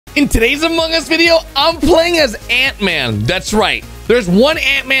In today's Among Us video, I'm playing as Ant-Man. That's right. There's one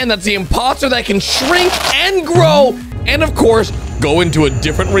Ant-Man that's the imposter that can shrink and grow, and of course, go into a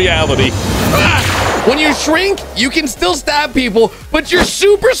different reality. When you shrink, you can still stab people, but you're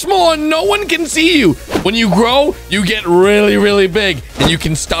super small and no one can see you. When you grow, you get really, really big and you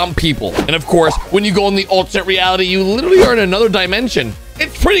can stomp people. And of course, when you go in the alternate reality, you literally are in another dimension.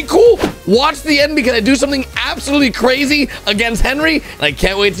 It's pretty cool. Watch the end because I do something absolutely crazy against Henry, and I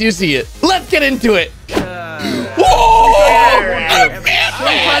can't wait till you see it. Let's get into it. Whoa!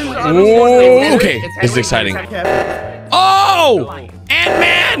 Ant-Man! Whoa, okay, this is exciting. Oh!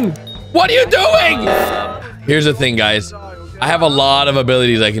 Ant-Man! What are you doing? Here's the thing, guys. I have a lot of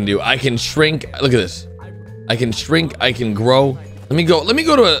abilities I can do. I can shrink. Look at this. I can shrink. I can grow. Let me go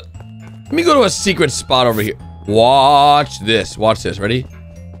to a secret spot over here. Watch this. Watch this. Ready?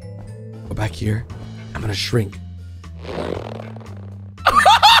 Go back here. I'm gonna shrink.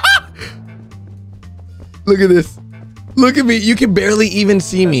 Look at this. Look at me. You can barely even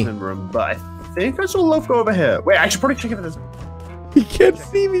see me. But I think there's a loaf over here. Wait, I should probably check if there's. He can't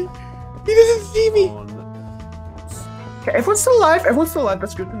see me. He doesn't see me. Okay, everyone's still alive. Everyone's still alive.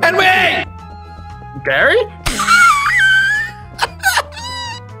 That's good. And wait! Gary?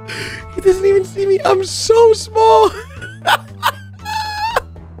 He doesn't even see me. I'm so small.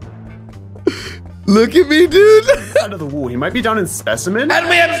 Look at me, dude. Out of the wall. He might be down in specimen. And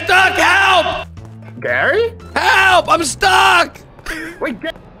me, I'm stuck. Help! Gary? Help! I'm stuck. Wait,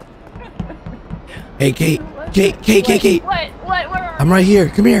 Hey, Kate. Kate. What? Where are I'm right here.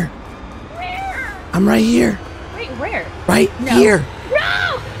 Come here. Where? I'm right here. Wait, where? Right here.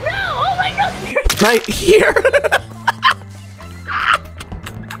 No! Oh my God! Right here.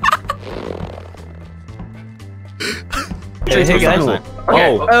 Hey guys.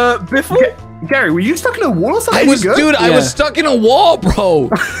 Okay. Biffle? Gary, were you stuck in a wall or something? I was stuck in a wall, bro.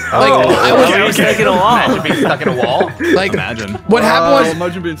 I was stuck in a wall. Imagine being stuck in a wall. Like, imagine. What happened was,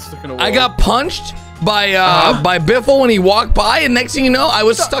 imagine being stuck in a wall. I got punched by Biffle when he walked by, and next thing you know, I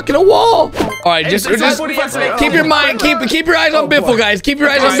was stuck in a wall. All right, just keep your mind, keep your eyes on Biffle, guys. Keep your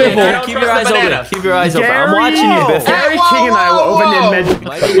eyes on Biffle. Keep your eyes open. Keep your eyes open. I'm watching you, Biffle. Gary King and I were over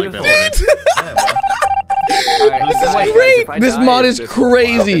in This is great. This mod is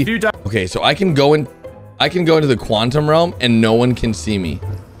crazy. Okay, so I can go into the quantum realm and no one can see me.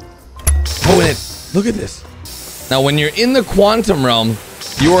 Oh, and look at this. Now, when you're in the quantum realm,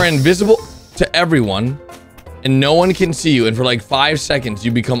 you are invisible to everyone and no one can see you. And for like 5 seconds,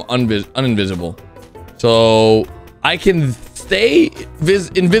 you become uninvisible. So I can stay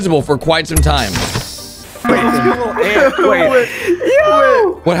invisible for quite some time. Wait.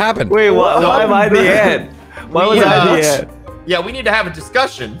 What happened? Wait, why am I the ant? Why was I the ant? Yeah, we need to have a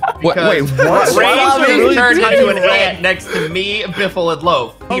discussion. Wait, what? Rage really turned into an ant next to me, Biffle, and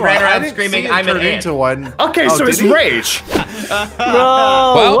Loaf. He ran around screaming, "I'm an ant." Okay, so it's Rage.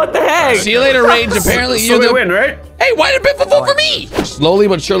 Bro, what the heck? See you later, Rage. Apparently so you're the win, right? Hey, why did Biffle vote for me? Slowly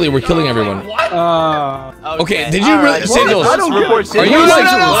but surely, we're killing everyone. What? Okay, did you really? Sigils, I don't are get you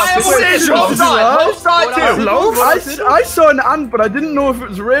like? Loaf saw it too. Loaf? I saw an ant, but I didn't know if it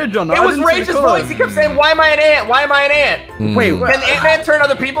was Rage or not. It was Rage's voice. He kept saying, "Why am I an ant? Why am I an ant?" Wait, Can Ant-Man turn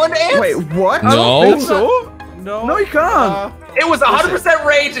other people into ants? Wait, what? No. I don't think so. No, you can't. It was 100%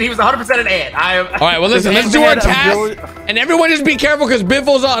 Rage, and he was 100% an ant. All right, well listen, let's do our task, and everyone just be careful because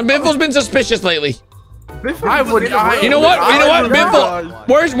Biffle's on. Biffle's been suspicious lately. You know what? Biffle,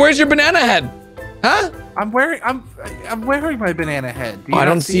 where's your banana head? Huh? I'm wearing my banana head. Oh, I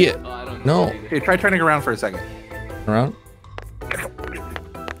don't see it. No. Okay, try turning around for a second. Around?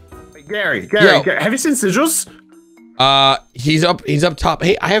 Gary, Yo. have you seen Sigils? He's up top.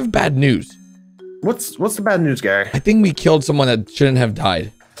 Hey, I have bad news. What's the bad news, Gary? I think we killed someone that shouldn't have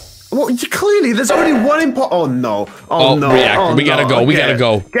died. Well, clearly, there's only one imposter. Oh no! Oh no! Reactor. We gotta go. We gotta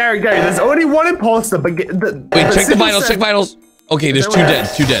go. Gary, there's only one imposter. But wait, check the vitals. Check vitals. Okay, there's 2 dead.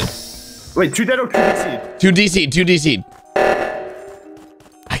 2 dead. Wait, 2 dead or 2 DC'd? 2 DC'd. 2 DC'd.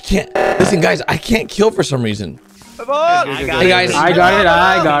 I can't. Listen, guys. I can't kill for some reason. Hey guys. I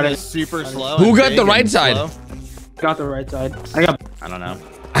got it. Super slow. Who got the right side? Got the right side. I don't know.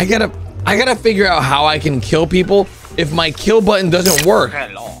 I gotta figure out how I can kill people. If my kill button doesn't work,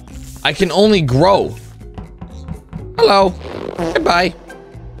 I can only grow. Hello. Goodbye.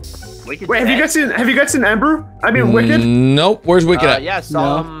 Wait, have you guys seen Amber? I mean, Wicked? Nope. Where's Wicked at? Yeah,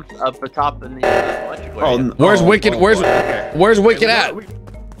 saw him up the top in the electrical area. Where's Wicked? Where's Wicked at?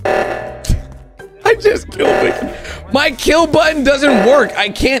 I just killed Wicked. My kill button doesn't work. I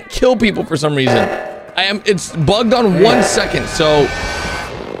can't kill people for some reason. It's bugged on 1 second, so.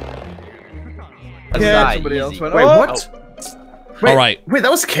 Yeah, somebody else went. Wait, what? All right. Wait,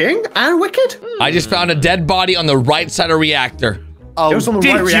 that was King and Wicked? I just found a dead body on the right side of reactor. It was on the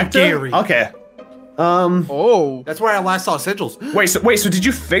right reactor? Gary? Okay. Oh. That's where I last saw Sigils. Wait, so did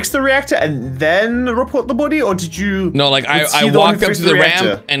you fix the reactor and then report the body, or did you? No, like I walked up to the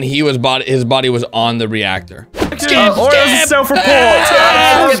ramp and his body was on the reactor. Skip, or it was a self-report.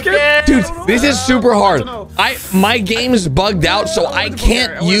 Dude, this is super hard. My game's bugged out, so I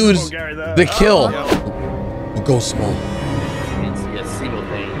can't use the kill. We'll go small. Can't see a single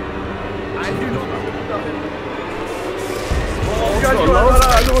thing.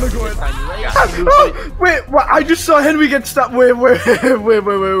 I don't want to go in. Wait, what? I just saw Henry get stabbed. Wait. What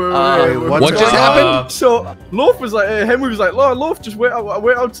just happened? So Loaf was like, Henry was like, Loaf, just wait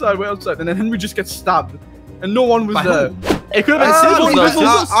outside, and then Henry just gets stabbed, and no one was there. It could have been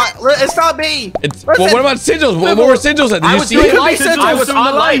Sigils. It's not me. Well, what about Sigils? What were Sigils at? Did you see it? I was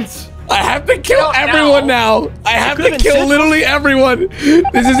on lights. I have to kill everyone now. I have to kill literally everyone.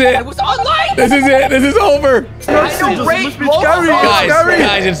 This is it. I was on lights. This is it. This is over. Guys,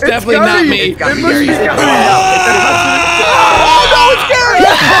 Guys, it's definitely not me. It must be Gary.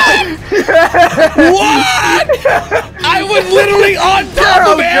 What? I was literally on top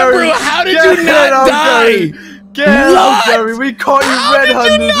of Amber. How did you not die? Get out, Gary. We caught you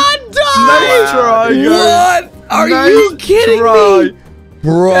red-handed. Nice try, What? Are you kidding me?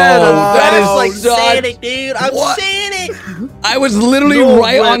 Bro, that is like such... saying it, dude. I'm saying it. I was literally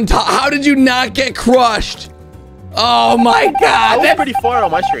on top. How did you not get crushed? Oh my God. I was pretty far on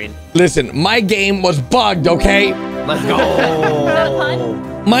my screen. Listen, my game was bugged, okay? Let's go.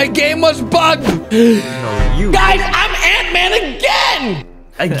 My game was bugged. Guys, I'm Ant-Man again.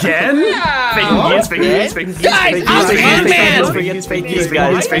 Again? Guys, I'm Ant-Man. We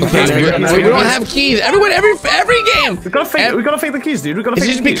don't have keys. Everyone, every game. We gotta fake the keys, dude. We gotta It's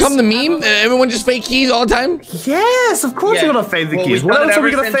fake just the keys. become the meme. Everyone just fake keys all the time. Yes, of course we gotta fake the keys. What else are we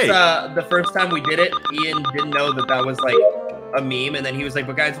gonna fake? The first time we did it, Ian didn't know that was like a meme, and then he was like,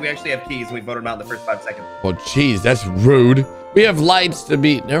 "But guys, we actually have keys." And we voted them out in the first 5 seconds. Oh, jeez, that's rude. We have lights to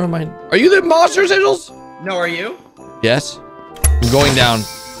beat. Never mind. Are you the imposter, Sigils? No, are you? Yes. I'm going down.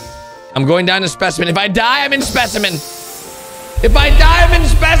 I'm going down to Specimen. If I die, I'm in Specimen. If I die, I'm in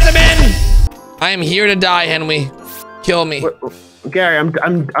Specimen. I am here to die, Henry. Kill me. Gary, I'm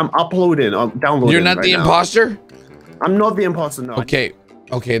uploading. I'm downloading. You're not the imposter? I'm not the imposter, no. Okay.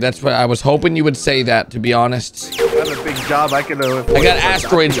 Okay, that's what I was hoping you would say that, to be honest. I have a big job. I got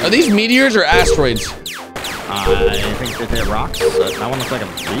asteroids. Are these meteors or asteroids? I think they're rocks. That one looks like a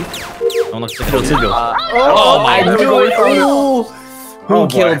reef. That one looks like a sigil. I knew it. Who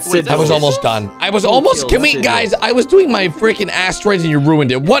killed Sid? I was almost done. I was almost. Can we, guys? I was doing my freaking asteroids and you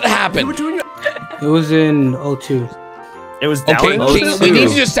ruined it. What happened? It was in 02. It was down okay. in King, 02. we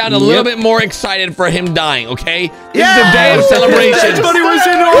need you to sound a little bit more excited for him dying. Okay? This is the day of celebration. Everybody was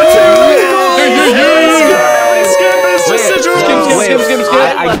in 02.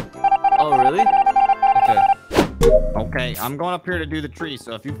 Oh, really? Okay, I'm going up here to do the tree,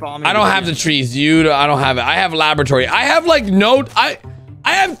 so if you follow me... I don't have the trees, dude. I don't have it. I have laboratory. I have like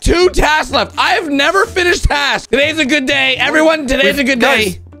I have 2 tasks left. I have never finished tasks. Today's a good day. Everyone, today's a good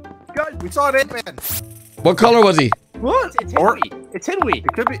day. Guys, we saw an Ant-Man. What color was he? What? It's Henry.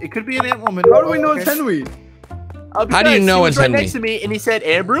 It could be an Ant-Woman. How do we know it's Henry? How do you know it's right Henry? next to me, and he said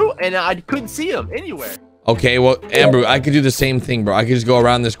Ambrew, and I couldn't see him anywhere. Okay, well, Ambrew, I could do the same thing, bro. I could just go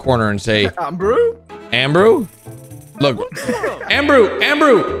around this corner and say, Ambrew? Ambrew? Look, Ambrew!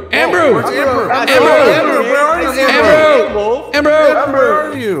 Where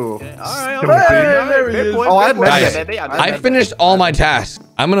are you? There he is. Oh, I guys, I finished all my tasks.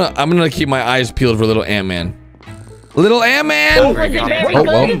 I'm gonna keep my eyes peeled for little Ant-Man. Little Ant-Man!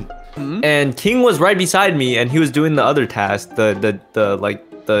 And King was right beside me, and he was doing the other task, the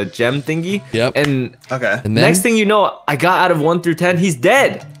gem thingy. Yep. And And then, next thing you know, I got out of 1 through 10. He's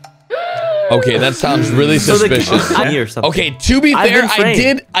dead. okay, that sounds really suspicious. Okay, to be fair,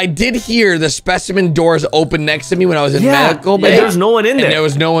 I did hear the specimen doors open next to me when I was in medical bay. There was no one in there. And there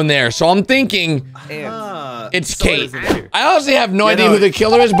was no one there. So I'm thinking it's Kate. I honestly have no idea who the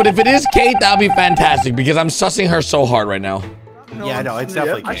killer is, but if it is Kate, that'll be fantastic because I'm sussing her so hard right now. Yeah, no, it's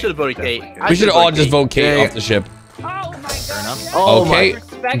definitely Kate. I should have voted Kate. We should all just vote Kate off the ship. Oh my god. Okay,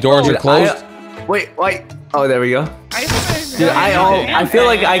 doors are closed. Wait. Oh, there we go. Dude, I feel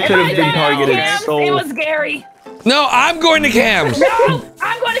like I could have been targeted so... It was Gary. No, I'm going to Cams. No,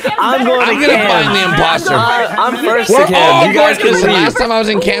 I'm going to Cams. I'm gonna find the imposter. I'm first to Cams. You guys can listen, leave. last time I was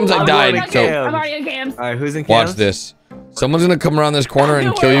in Cams, I died. So I'm already in Cams. All right, who's in Cams? watch this. Someone's gonna come around this corner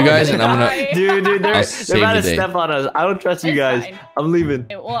and kill you guys, and I'm gonna. Dude, they're about to the day. step on us. I don't trust you guys. I'm leaving.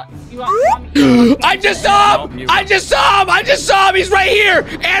 Okay, well, you want me I just saw him! I just saw him! I just saw him! He's right here!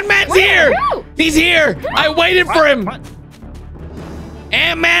 Ant-Man's here! He's here! I waited for him!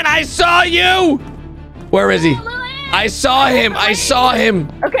 Ant-Man, I saw you! Where is he? I saw him! I saw him!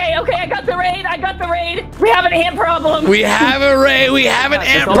 Okay, I got the raid. We have an ant problem. We have a raid! We have an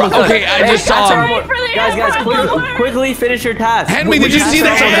ant problem! Okay, I just saw him. Guys, quickly finish your task. Henry, did you see the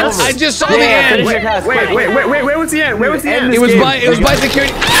ant? I just saw the ant! Wait, where was the ant? Where was the ant? It was by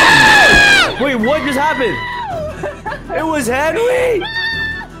security. Wait, what just happened? It was Henry!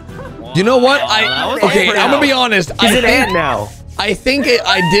 You know what? Okay, I'm gonna be honest. He's an ant now. I think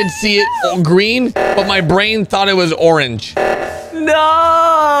I did see it green, but my brain thought it was orange.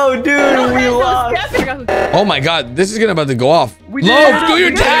 No, dude, we lost. Oh my god, this is about to go off. Loaf, do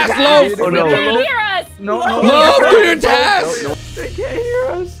your task, Loaf! Oh no. They can't hear us. Loaf, do your task! They can't hear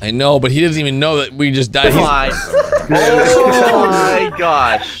us. I know, but he doesn't even know that we just died. Oh my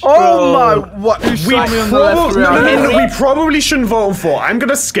gosh. Oh my, what? You shot me on the left. We probably shouldn't vote for. I'm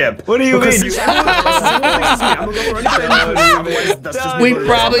gonna skip. What do you mean? We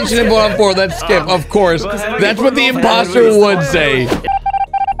probably shouldn't vote for. Let's skip, of course. That's what the imposter would say.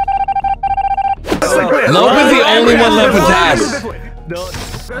 Loaf is the only one left with tasks.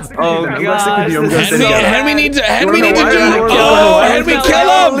 Oh god. Henry needs to do. Oh, Henry, kill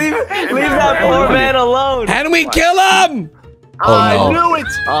him! Leave that poor man alone. Henry, kill him! I knew it.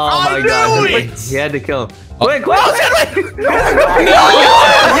 Oh my god. He had to kill him. Wait, quick!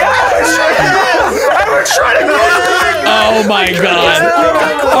 Oh my god!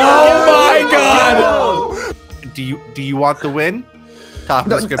 Oh my god! Do you want the win? Top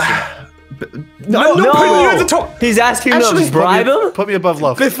description. No, put you at the top. He's asking to bribe him? Put me above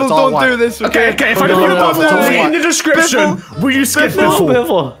Loaf. Biffle, don't do this. Okay, if I put you above Loaf in the description, will you skip Biffle?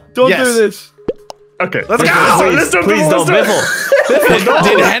 Biffle. Don't do this. Okay, let's go. Let's do Please don't, Biffle.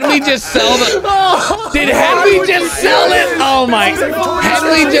 Did Henry just sell the? Did Henry just sell it? Oh my!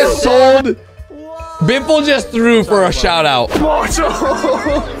 Henry just sold. Biffle just threw for a shout out.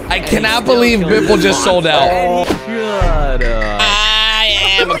 I cannot believe Biffle just sold out. I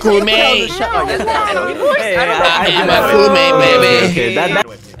am a crewmate. I am a crewmate,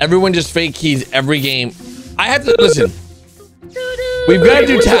 baby. Everyone just fake keys every game. I have to listen. We've got to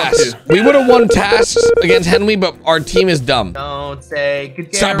do tasks. We would have won tasks against Henry, but our team is dumb. Don't say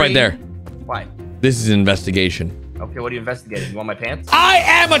good. Stop right there. Why? This is an investigation. Okay, what are you investigating? You want my pants? I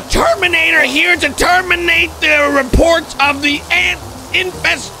am a Terminator here to terminate the reports of the ant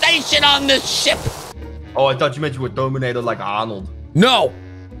infestation on this ship. Oh, I thought you meant you were Terminator like Arnold. No,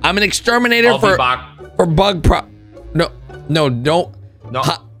 I'm an exterminator for bug No, don't. No.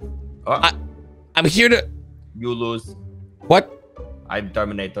 I'm here to. You lose. What? I'm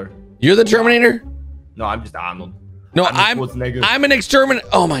Terminator. You're the Terminator? No, I'm just Arnold. No, I'm an exterminator.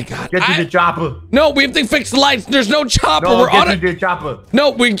 Oh my god. Get to the chopper. No, we have to fix the lights. There's no chopper. No, We're on it. Get to the chopper. No,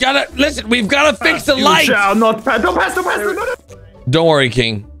 we gotta listen. We've gotta fix the lights. Shall not pass. Don't pass. Don't worry,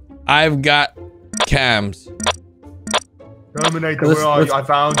 King. I've got cams. Terminator, where are you? I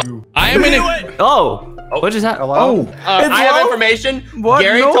found you. I am in it. Oh. What just happened? Oh, I have information. What?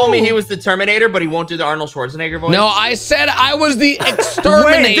 Gary No. told me he was the Terminator, but he won't do the Arnold Schwarzenegger voice. No, I said I was the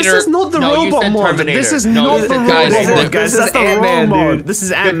exterminator. Wait, this is not the No, you robot said mod. Terminator. This is No, not you the said robot Terminator. mod, guys. That's the Ant-Man, wrong mod. dude. This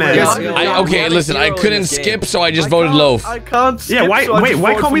is Ant-Man. Okay, listen, I couldn't skip, so I just voted Loaf. I can't skip. Yeah, why? so I Wait, just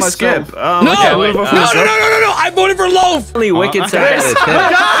why vote can't for we myself. skip? No, Okay, no, we'll vote for myself. no! I voted for Loaf. Only Wicked said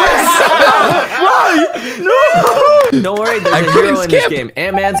Don't worry, there's a hero in this game.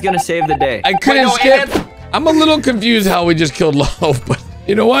 Ant-Man's gonna save the day. I couldn't skip. I'm a little confused how we just killed Loaf, but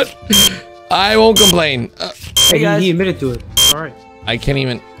you know what? I won't complain. Hey guys. He admitted to it. Alright. I can't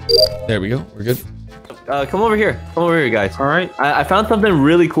even. There we go. We're good. Come over here. Come over here, guys. Alright. I found something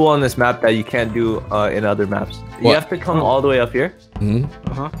really cool on this map that you can't do in other maps. You What? have to come all the way up here.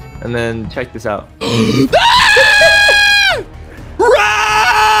 Mm-hmm. And then check this out.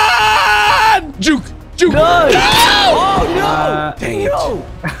 Run! Juke! Juke! No! No! Oh no! Dang it.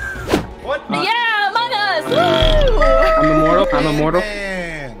 What? Yeah, Among Us. Woo! I'm immortal.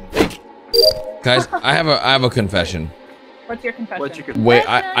 Guys, I have a confession. What's your confession? Wait,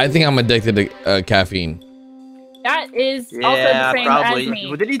 I think I'm addicted to caffeine. That is also the same as me.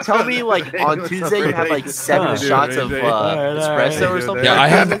 Well, did he tell me like on Tuesday you had like 7 shots of espresso or something?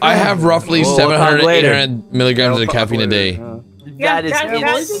 Yeah, I have roughly 700, 800 milligrams of caffeine a day. That is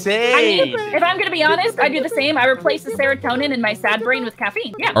insane. If I'm gonna be honest, I do the same. I replace the serotonin in my sad brain with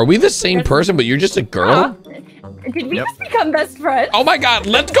caffeine. Yeah. Are we the same person, but you're just a girl? Did we just become best friends? Oh my god,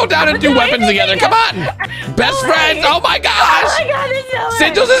 let's go down and do weapons together. Come on. Best friends. Oh my gosh. Oh my god, it's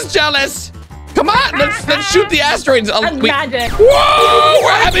so Sigils is jealous. Come on, let's shoot the asteroids. Imagine. Whoa,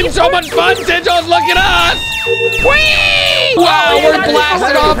 we're having so much fun, Sigils. Look at us. Whee! Wow, we're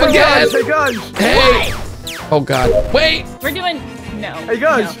blasting off again. Hey guys. Hey. Oh god. Wait. We're doing no. Hey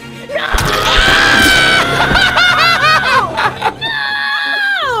guys. No.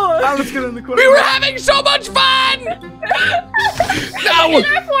 Let's get in the corner. We were having so much fun. Now Look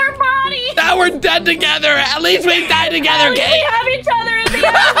at our poor body. Now we're dead together. At least we died together, We Kate. have each other in the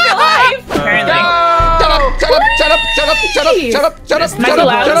afterlife. Apparently. Shut up.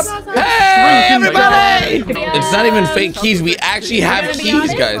 Hey, everybody. It's not even fake keys. We actually have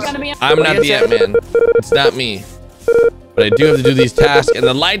keys, guys. I'm not the Ant-Man. It's not me. But I do have to do these tasks, and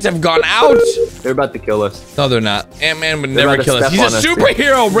the lights have gone out. They're about to kill us. No, they're not. Ant-Man would They're never about to kill us. step He's a on us.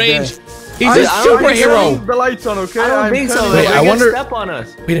 superhero, Rage. He's a I superhero. turned the lights on, okay? I don't think so. Wait, They're I gonna wonder- Step on us.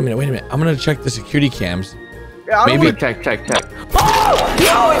 Wait a minute. I'm gonna check the security cams. Yeah, I don't Maybe- wanna- Check. Oh,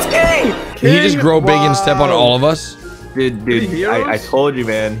 no, it's King. Did he just grow big and step on all of us? Dude, Heroes? I told you,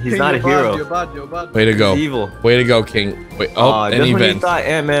 man. He's King, not a you're bad, hero. You're bad, you're bad. Way to go. He's evil. Way to go, King. Wait. Oh, and just he when you vents. thought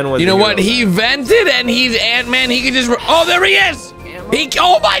Ant-Man was You a know what? hero. He vented and he's Ant-Man. He could just. Oh, there he is.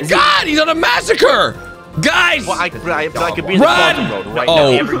 Oh my God! He's on a massacre. Guys. Well, I could be in the Run! quantum mode right Oh.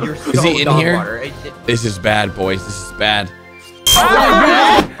 now. Amber, you're Is so he in dog here? water. This is bad, boys. This is bad.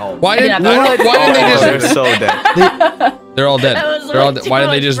 Oh, Why didn't they They're just? so dead. They're all dead. That was They're all like dead. Why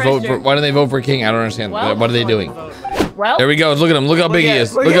didn't they too just much vote for? pressure. Why didn't they vote for King? I don't understand. Well- What are they doing? Well, There we go. Look at him. Look how big he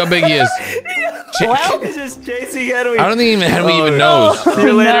is. Look how big he is. well. He's just chasing Henry. I don't think even Henry even no. knows. See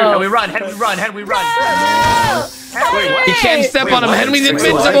you later. No. we run, Henry, run, Henry, run. He can't step on him. Henry's Kill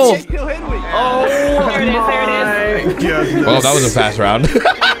invincible. Henry. Oh, there it is. Well, that was a fast round.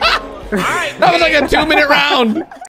 That was like a 2-minute round.